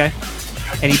 yeah, okay.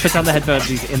 And he puts on the headphones,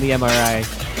 he's in the MRI,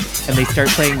 and they start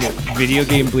playing video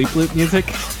game bleep bloop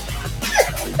music.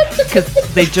 Because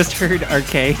they just heard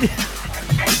Arcade.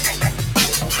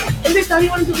 And they thought he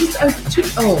wanted to listen to...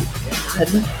 Oh, God.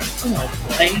 Oh,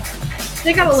 boy.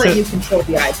 They gotta let you control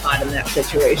the iPod in that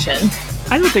situation.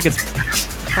 I don't think it's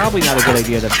probably not a good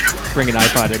idea to bring an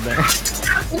iPod in there.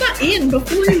 Well, not in,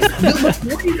 before you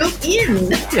go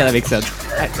in. Yeah, that makes sense.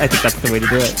 I think that's the way to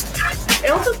do it. I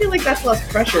also feel like that's less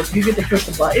pressure if you get to push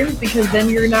the buttons, because then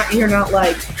you're not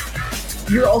like...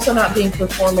 You're also not being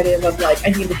performative of like, I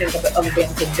need to think of a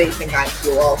band because they think I'm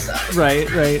cool also. Right.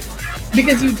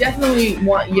 Because you definitely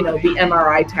want, the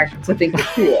MRI tech to think you're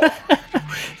cool.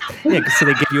 Yeah, so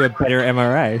they give you a better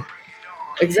MRI.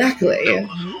 Exactly.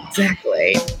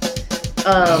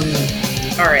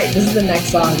 All right, this is the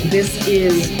next song. This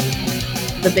is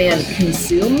the band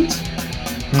Consumed.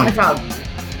 I found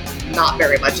not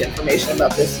very much information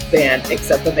about this band,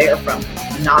 except that they are from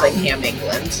Nottingham,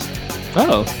 England.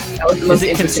 Oh. That was the most is it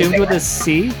interesting Consumed thing. with a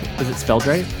C? Is it spelled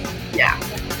right? Yeah.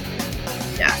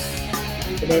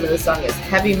 The name of the song is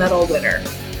Heavy Metal Winter.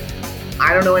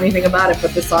 I don't know anything about it,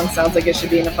 but this song sounds like it should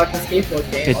be in a fucking skateboard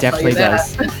game. It definitely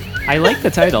does. I like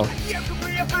the title. Yeah,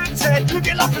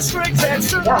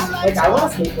 like I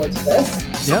want to skateboard to this.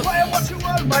 Yep. If I want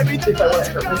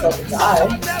to hurt myself and die.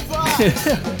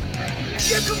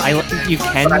 You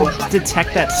can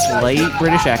detect that slight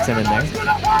British accent in there.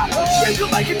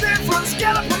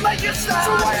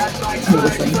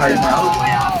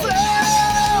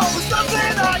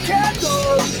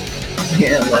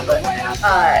 Yeah, love it.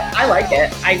 I like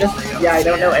it. I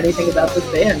don't know anything about this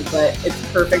band, but it's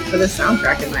perfect for this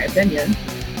soundtrack, in my opinion.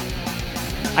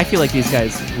 I feel like these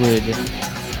guys would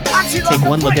take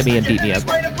one look at me and beat me up.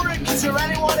 I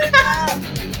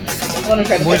want to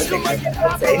try to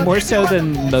More so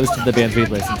than most of the bands we've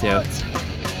listened to.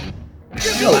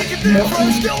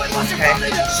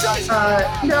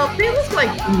 No, they look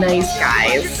like nice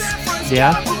guys.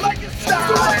 Yeah.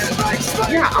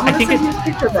 Yeah, I'm gonna send you a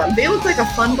picture of them. They look like a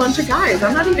fun bunch of guys.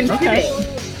 I'm not even kidding.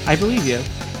 I believe you.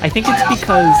 I think it's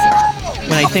because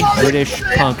when I think British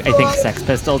punk, I think Sex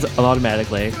Pistols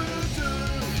automatically.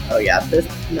 Oh yeah, this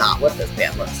is not what this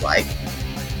band looks like.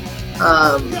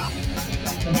 I'm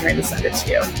trying to send it to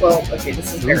you. Well, okay,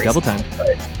 this is very double time.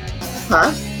 But,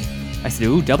 huh? I said,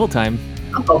 ooh, double time.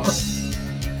 Oh.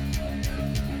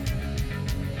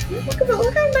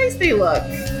 Look how nice they look.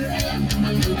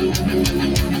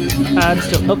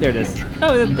 There it is.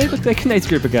 Oh, they look like a nice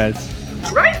group of guys.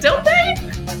 Right, don't they?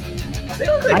 They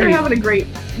look like they're having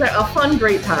a fun,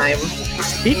 great time.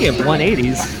 Speaking of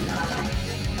 180s,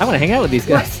 I want to hang out with these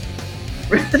guys.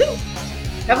 Really?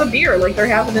 Have a beer like they're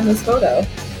having in this photo.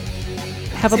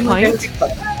 Have a pint?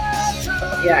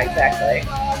 Yeah, exactly.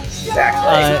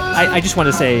 I just want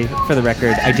to say, for the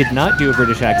record, I did not do a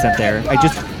British accent there. I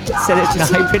just said it in a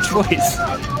high-pitched voice.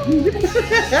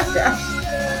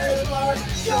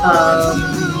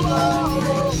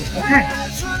 Okay.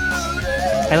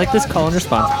 I like this call and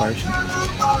response part.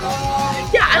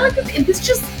 Yeah, I like this.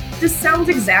 This sounds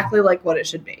exactly like what it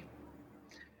should be.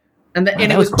 And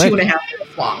it was quick. 2.5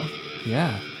 minutes long.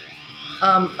 Yeah.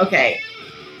 Okay.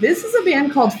 This is a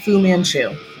band called Fu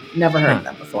Manchu. Never heard of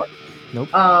them before. Nope.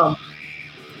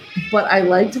 But I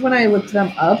liked when I looked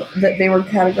them up that they were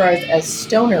categorized as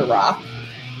stoner rock.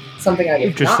 Something I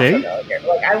was not familiar.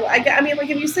 Like I mean, like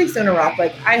if you say stoner rock,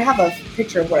 like I have a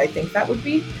picture of what I think that would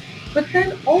be. But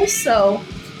then also,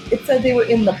 it said they were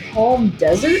in the Palm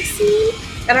Desert scene,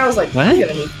 and I was like, I'm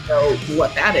gonna need to know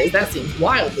what that is. That seems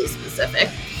wildly specific.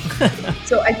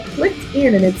 So I clicked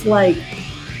in, and it's like,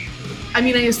 I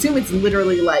mean, I assume it's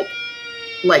literally like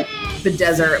the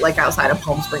desert, like outside of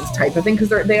Palm Springs type of thing, because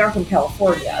they are from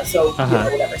California, so you know,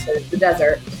 whatever. So it's the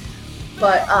desert.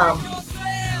 But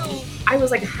I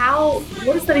was like,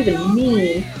 what does that even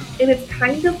mean? And it's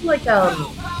kind of like a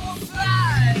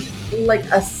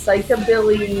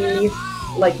psychobilly,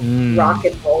 like rock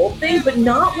and roll thing, but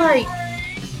not like,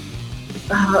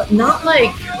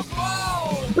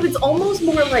 but it's almost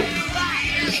more like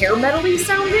hair metal-y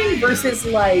sounding versus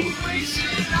like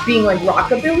being like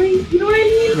rockabilly. You know what I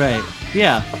mean? Right.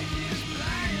 Yeah.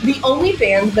 The only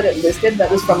band that it listed that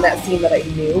was from that scene that I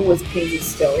knew was Kings of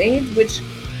Stone Age, which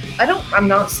I'm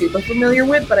not super familiar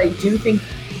with, but I do think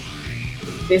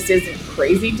this isn't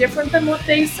crazy different than what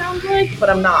they sound like, but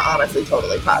I'm not honestly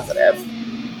totally positive.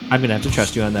 I'm gonna have to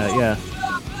trust you on that, yeah.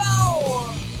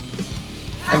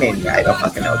 I mean, yeah, I don't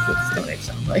fucking know what Kings of Stone Age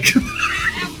sound like.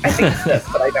 I think it's this,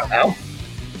 but I don't know.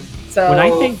 So when I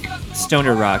think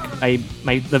stoner rock,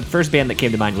 the first band that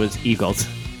came to mind was Eagles.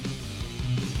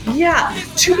 Yeah,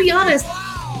 to be honest,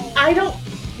 I don't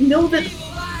know that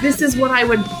this is what I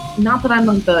would. Not that I'm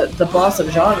like the boss of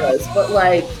genres, but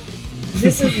like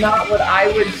this is not what I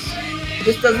would.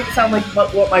 This doesn't sound like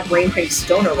what my brain thinks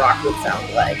stoner rock would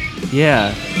sound like.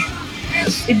 Yeah.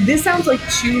 This sounds like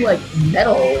too like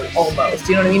metal almost.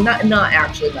 You know what I mean? Not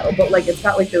actually metal, but like it's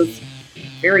got like those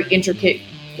very intricate,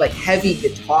 like heavy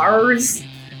guitars,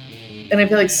 and I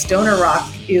feel like stoner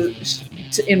rock is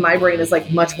in my brain is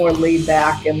like much more laid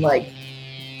back and like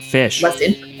Fish, less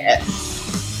intricate.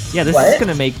 Yeah, this is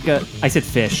gonna make. I said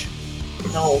Fish.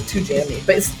 No, too jammy.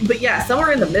 But yeah,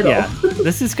 somewhere in the middle. Yeah,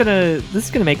 this is gonna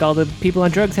make all the people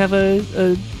on drugs have a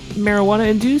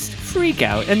marijuana-induced freak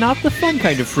out, and not the fun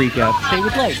kind of freak out they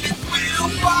would like.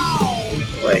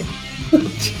 Boy.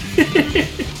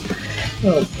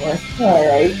 Oh boy. All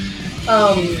right.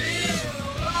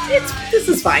 This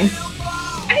is fine.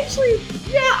 Actually,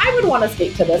 yeah, I would want to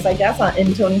skate to this, I guess,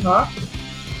 in Tony Hawk.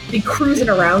 Be cruising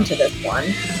around to this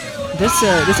one.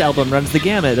 This album runs the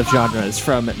gamut of genres,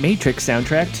 from Matrix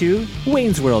soundtrack to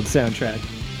Wayne's World soundtrack.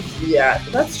 Yeah,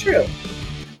 that's true.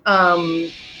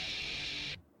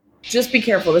 Just be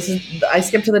careful. I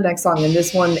skipped to the next song, and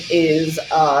this one is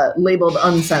labeled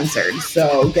uncensored,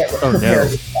 so get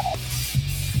prepared.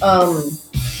 No.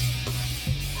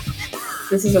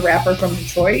 This is a rapper from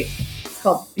Detroit.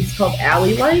 He's called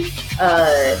Alley Life.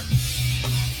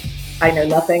 I know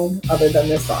nothing other than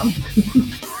this song.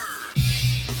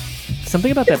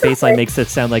 Something about that bass line makes it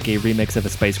sound like a remix of a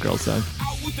Spice Girls song.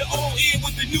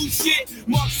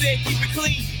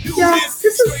 Yeah,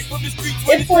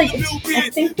 it's like, I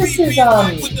think this is,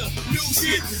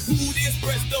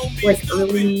 like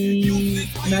early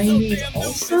 90s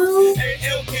also?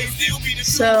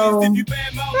 So,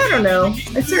 I don't know.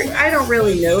 I don't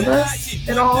really know this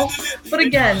at all. But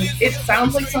again, it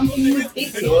sounds like something you would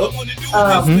skate to.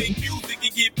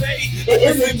 It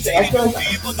is interesting. I feel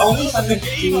like all the time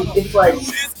it's like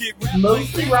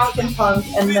mostly rock and punk,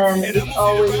 and then it's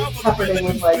always peppered in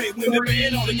with like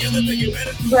 3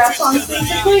 rap songs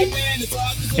basically.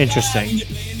 Interesting.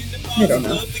 I don't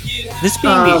know. This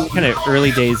being the kind of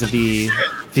early days of the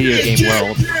video game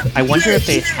world, I wonder if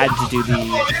they had to do the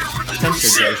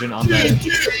censored version on the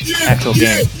actual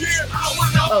game.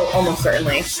 Oh, almost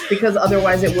certainly, because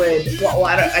otherwise it would. Well,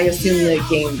 I assume the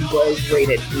game was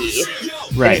rated E.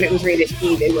 Right. And if it was rated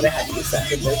E, they would have had to use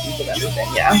censored versions of everything.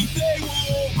 Yeah.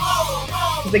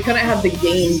 Because they couldn't have the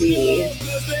game be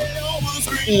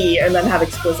E and then have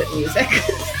explicit music.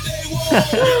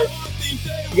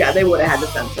 Yeah, they would have had to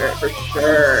censor it for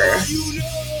sure.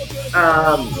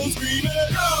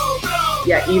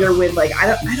 Yeah, either with like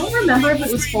I don't remember if it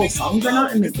was full songs or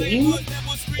not in the game,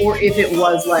 or if it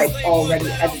was like already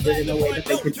edited in a way that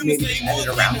they could maybe just edit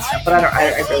around stuff. But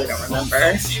I really don't remember.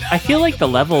 I feel like the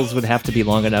levels would have to be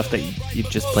long enough that you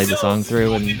just play the song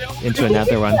through and into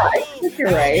another one. Yeah, I think you're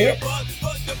right.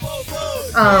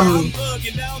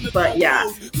 But yeah,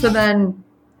 so then.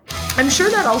 I'm sure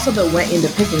that also though went into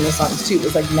picking the songs too. It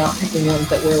was like not picking ones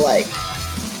that were like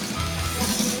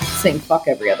saying fuck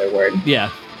every other word. Yeah.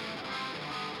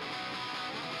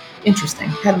 Interesting.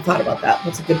 Hadn't thought about that.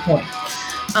 That's a good point.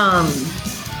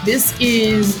 This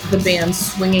is the band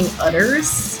Swinging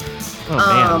Utters. Oh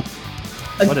man.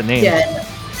 What a name. Again,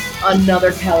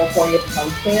 another California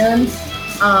punk band.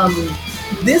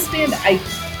 This band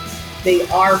they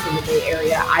are from the Bay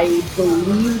Area. I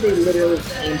believe they literally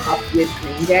came up with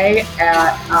Green Day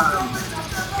at,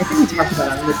 I think we talked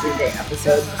about it on the Green Day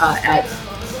episode,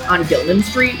 on Gilman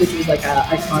Street, which was like a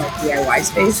iconic DIY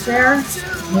space there.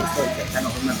 I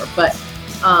don't remember, but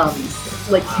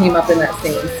like came up in that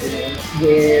same scene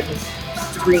with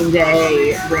Green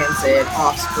Day, Rancid,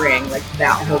 Offspring, like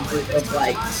that whole group of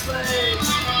like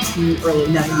early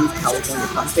 90s California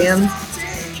punk bands.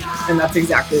 And that's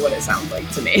exactly what it sounds like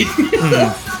to me.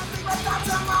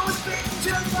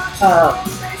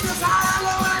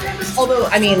 Although,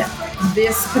 I mean,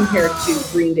 this compared to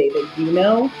Green Day that you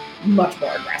know, much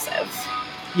more aggressive.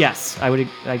 Yes, I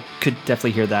could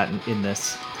definitely hear that in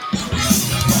this.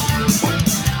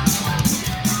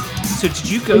 So did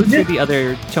you go through the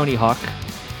other Tony Hawk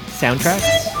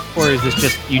soundtracks? Or is this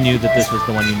just you knew that this was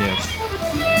the one you knew?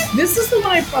 This is the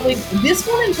one this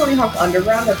one and Tony Hawk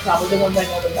Underground are probably the ones I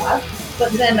know the best.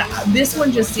 But then this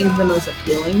one just seems the most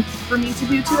appealing for me to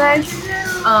do today.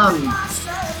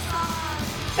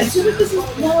 I feel like this is,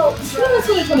 well, it's not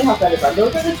necessarily Tony Hawk Underground.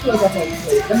 Those are the two I definitely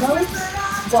played the most.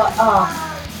 But,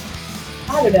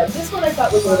 I don't know. This one I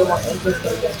thought was a little more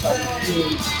interesting just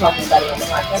talking about it on the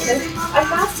podcast. I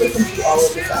have listened to all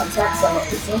of the soundtracks somewhat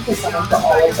recently because someone put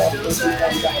all of them into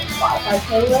one giant Spotify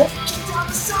playlist.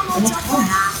 And it's fun.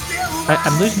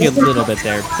 I'm losing you a little bit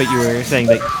there, but you were saying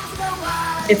that...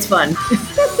 It's fun.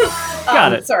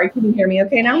 Got it. Sorry, can you hear me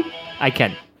okay now? I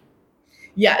can.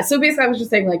 Yeah, so basically I was just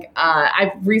saying, like,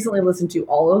 I've recently listened to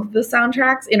all of the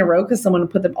soundtracks in a row because someone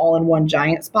put them all in one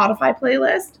giant Spotify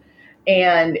playlist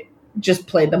and just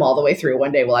played them all the way through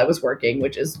one day while I was working,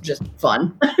 which is just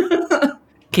fun.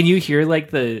 Can you hear,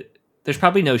 like, there's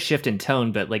probably no shift in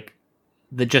tone, but, like,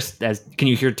 can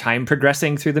you hear time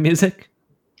progressing through the music?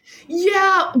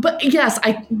 Yeah, but yes,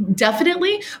 I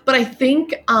definitely. But I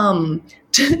think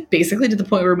basically to the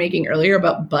point we were making earlier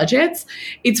about budgets,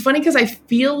 it's funny because I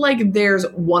feel like there's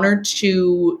one or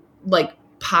two like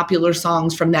popular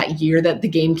songs from that year that the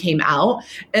game came out,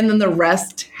 and then the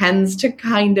rest tends to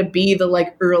kind of be the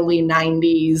like early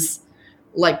 90s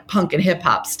like punk and hip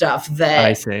hop stuff that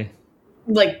I see.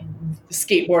 Like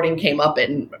skateboarding came up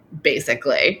in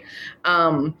basically.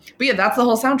 But yeah, that's the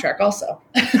whole soundtrack also.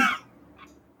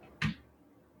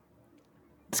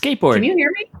 Skateboard. Can you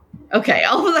hear me? Okay.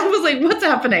 I was like, what's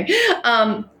happening?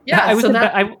 Yeah.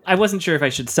 I wasn't sure if I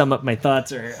should sum up my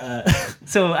thoughts or,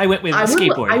 so I went with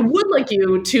skateboard. I would like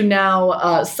you to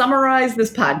now summarize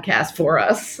this podcast for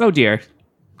us. Oh dear.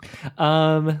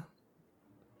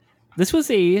 This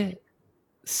was a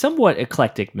somewhat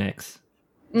eclectic mix.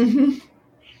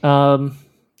 Mm-hmm.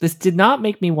 This did not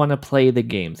make me want to play the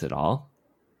games at all.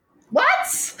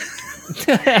 What?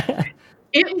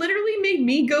 It literally made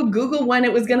me go Google when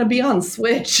it was going to be on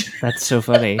Switch. That's so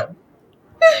funny.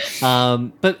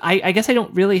 But I guess I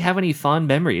don't really have any fond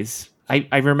memories.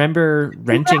 I remember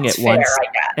renting it once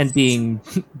and being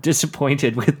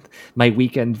disappointed with my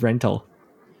weekend rental.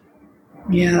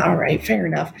 Yeah, all right, fair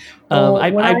enough. I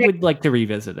would like to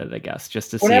revisit it, I guess,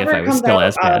 just to see if I was still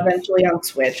as bad. Eventually on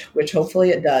Switch, which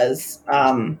hopefully it does.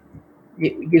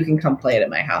 You can come play it at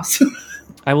my house.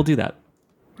 I will do that.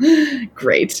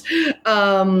 Great.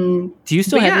 Do you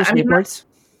still have your skateboards?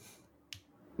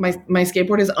 My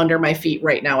skateboard is under my feet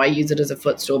right now. I use it as a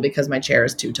footstool because my chair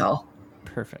is too tall.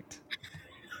 Perfect.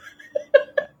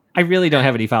 I really don't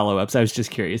have any follow-ups. I was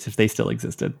just curious if they still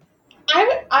existed.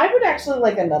 I would actually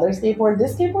like another skateboard.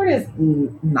 This skateboard is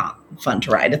not fun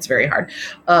to ride. It's very hard.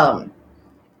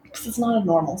 Because it's not a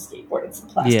normal skateboard. It's the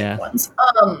plastic ones.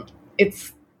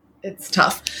 It's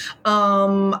tough.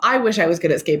 I wish I was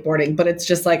good at skateboarding, but it's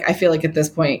just like, I feel like at this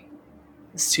point,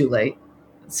 it's too late.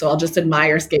 So I'll just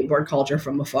admire skateboard culture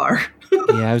from afar.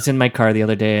 Yeah, I was in my car the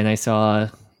other day and I saw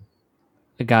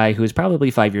a guy who was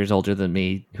probably 5 years older than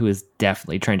me who is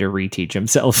definitely trying to reteach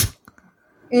himself.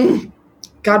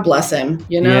 God bless him.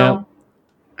 You know,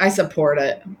 I support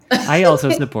it. I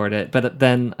also support it. But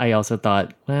then I also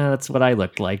thought, well, that's what I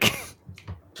looked like.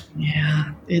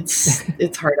 Yeah,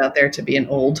 it's hard out there to be an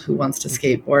old who wants to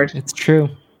skateboard. It's true.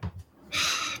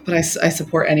 But I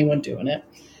support anyone doing it.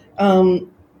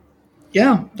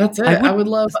 Yeah, that's it. I would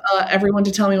love everyone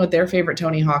to tell me what their favorite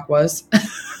Tony Hawk was.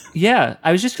 Yeah,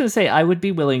 I was just going to say, I would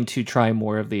be willing to try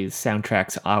more of these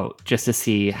soundtracks out just to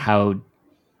see how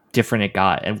different it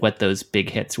got and what those big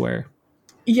hits were.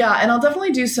 Yeah, and I'll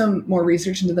definitely do some more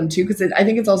research into them too, because I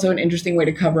think it's also an interesting way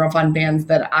to cover off on bands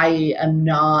that I am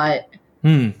not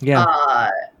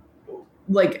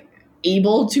like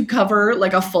able to cover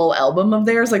like a full album of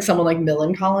theirs, like someone like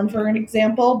Millencolin for an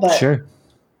example. But sure.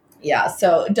 Yeah,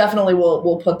 so definitely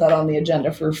we'll put that on the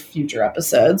agenda for future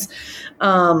episodes.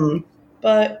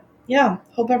 But yeah,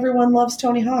 hope everyone loves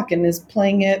Tony Hawk and is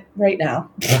playing it right now.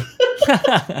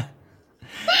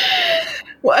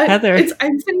 Well, Heather,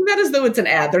 I'm saying that as though it's an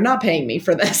ad. They're not paying me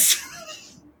for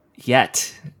this.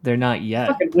 Yet. They're not yet.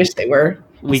 I fucking wish they were.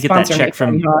 We get that check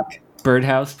from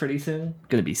Birdhouse pretty soon.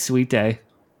 Gonna be a sweet day.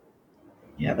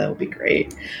 Yeah, that would be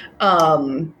great.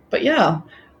 But yeah,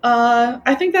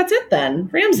 I think that's it then.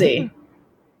 Ramsey,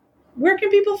 where can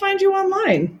people find you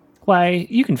online? Why,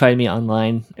 you can find me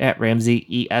online at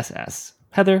Ramsey ESS.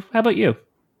 Heather, how about you?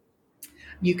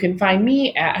 You can find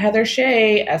me at Heather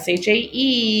Shea,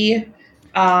 SHAE.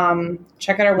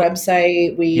 Check out our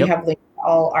website. We have linked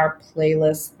all our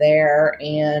playlists there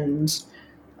and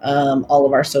all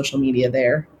of our social media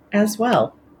there as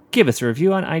well. Give us a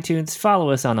review on iTunes. Follow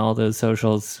us on all those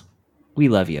socials. We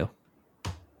love you.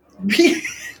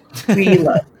 We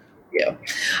love you.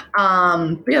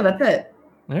 But yeah, that's it.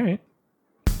 All right.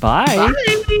 Bye.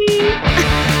 Bye.